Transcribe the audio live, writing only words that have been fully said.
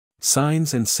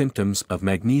Signs and symptoms of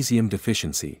magnesium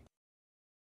deficiency.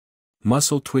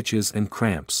 Muscle twitches and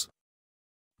cramps.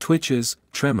 Twitches,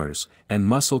 tremors, and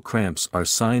muscle cramps are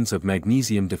signs of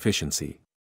magnesium deficiency.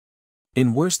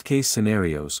 In worst-case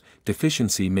scenarios,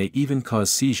 deficiency may even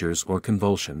cause seizures or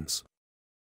convulsions.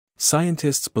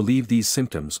 Scientists believe these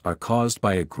symptoms are caused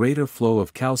by a greater flow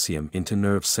of calcium into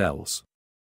nerve cells,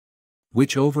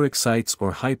 which overexcites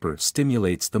or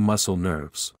hyper-stimulates the muscle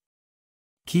nerves.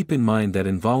 Keep in mind that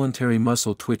involuntary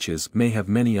muscle twitches may have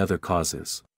many other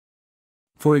causes.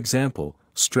 For example,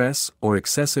 stress or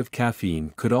excessive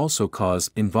caffeine could also cause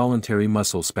involuntary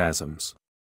muscle spasms.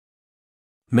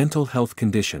 Mental health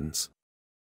conditions.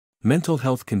 Mental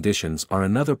health conditions are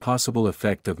another possible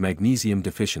effect of magnesium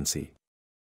deficiency.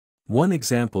 One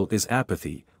example is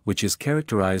apathy, which is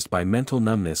characterized by mental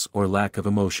numbness or lack of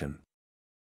emotion.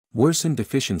 Worsened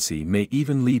deficiency may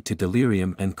even lead to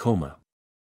delirium and coma.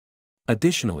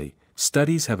 Additionally,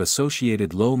 studies have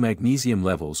associated low magnesium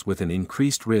levels with an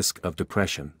increased risk of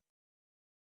depression.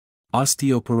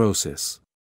 Osteoporosis.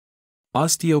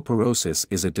 Osteoporosis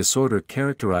is a disorder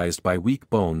characterized by weak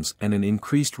bones and an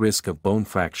increased risk of bone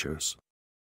fractures.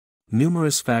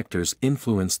 Numerous factors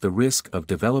influence the risk of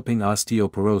developing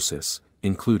osteoporosis,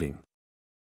 including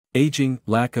aging,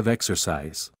 lack of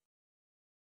exercise,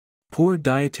 poor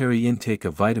dietary intake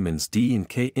of vitamins D and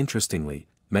K. Interestingly,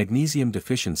 magnesium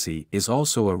deficiency is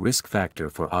also a risk factor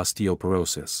for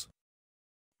osteoporosis.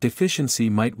 Deficiency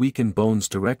might weaken bones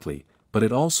directly, but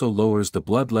it also lowers the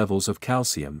blood levels of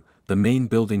calcium, the main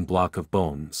building block of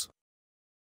bones.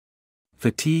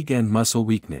 Fatigue and muscle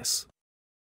weakness.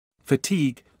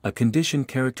 Fatigue, a condition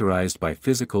characterized by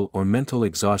physical or mental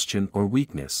exhaustion or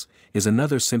weakness, is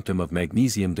another symptom of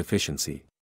magnesium deficiency.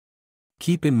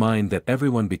 Keep in mind that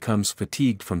everyone becomes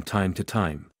fatigued from time to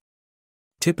time.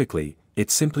 Typically, it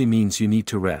simply means you need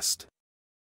to rest.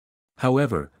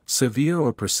 However, severe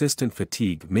or persistent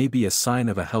fatigue may be a sign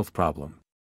of a health problem.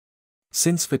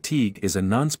 Since fatigue is a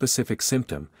nonspecific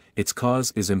symptom, its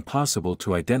cause is impossible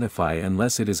to identify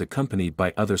unless it is accompanied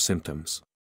by other symptoms.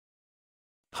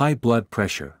 High blood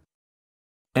pressure.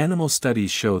 Animal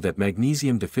studies show that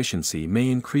magnesium deficiency may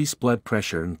increase blood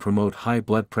pressure and promote high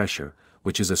blood pressure,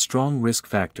 which is a strong risk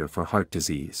factor for heart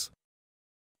disease.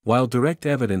 While direct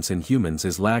evidence in humans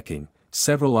is lacking,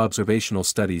 several observational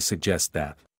studies suggest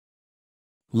that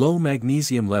low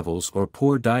magnesium levels or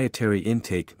poor dietary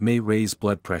intake may raise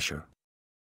blood pressure.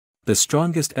 The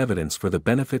strongest evidence for the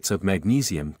benefits of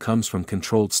magnesium comes from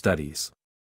controlled studies.